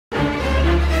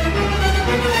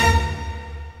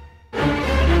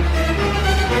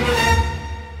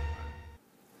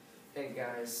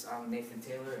guys, I'm Nathan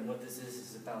Taylor, and what this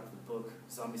is about the book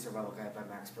Zombie Survival Guide by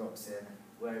Max Brooks. And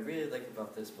what I really like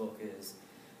about this book is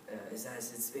that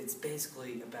it's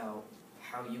basically about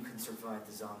how you can survive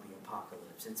the zombie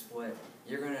apocalypse. It's what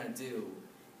you're gonna do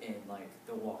in like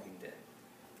The Walking Dead.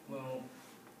 Well,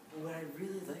 what I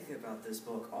really like about this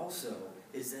book also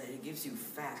is that it gives you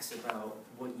facts about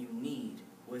what you need.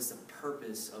 What's the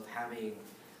purpose of having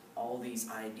all these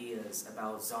ideas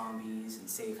about zombies and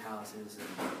safe houses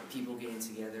and people getting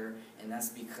together, and that's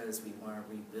because we want to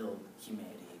rebuild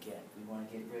humanity again. We want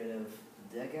to get rid of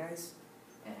the dead guys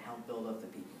and help build up the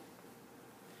people.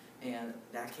 And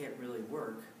that can't really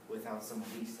work without some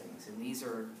of these things, and these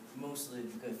are mostly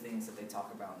the good things that they talk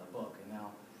about in the book. And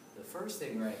now, the first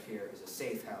thing right here is a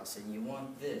safe house, and you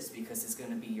want this because it's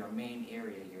going to be your main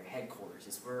area, your headquarters.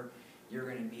 It's where you're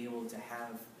going to be able to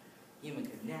have human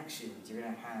connections, you're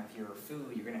going to have your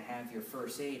food, you're going to have your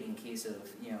first aid in case of,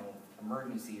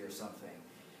 emergency or something.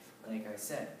 Like I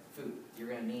said, food. You're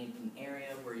going to need an area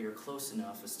where you're close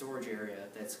enough, a storage area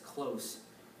that's close,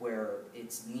 where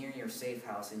it's near your safe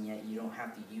house and yet you don't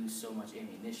have to use so much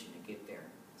ammunition to get there.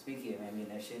 Speaking of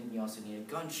ammunition, you also need a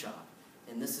gun shop.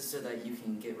 And this is so that you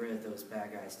can get rid of those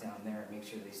bad guys down there and make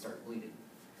sure they start bleeding.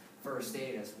 First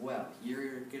aid as well.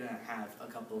 You're going to have a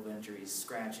couple of injuries,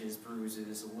 scratches,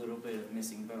 bruises, a little bit of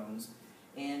missing bones,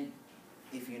 and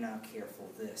if you're not careful,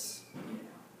 this,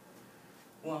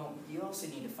 Well, you also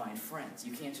need to find friends.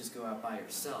 You can't just go out by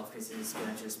yourself because it's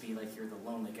going to just be like you're the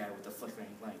lonely guy with the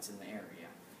flickering lights in the area.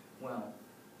 Well,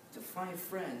 to find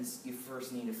friends, you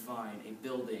first need to find a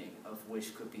building of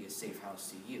which could be a safe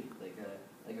house to you,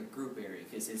 like a group area,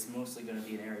 because it's mostly going to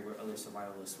be an area where other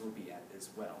survivalists will be at as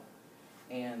well.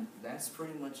 And that's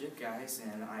pretty much it, guys,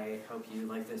 and I hope you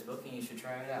like this book and you should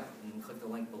try it out and click the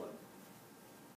link below.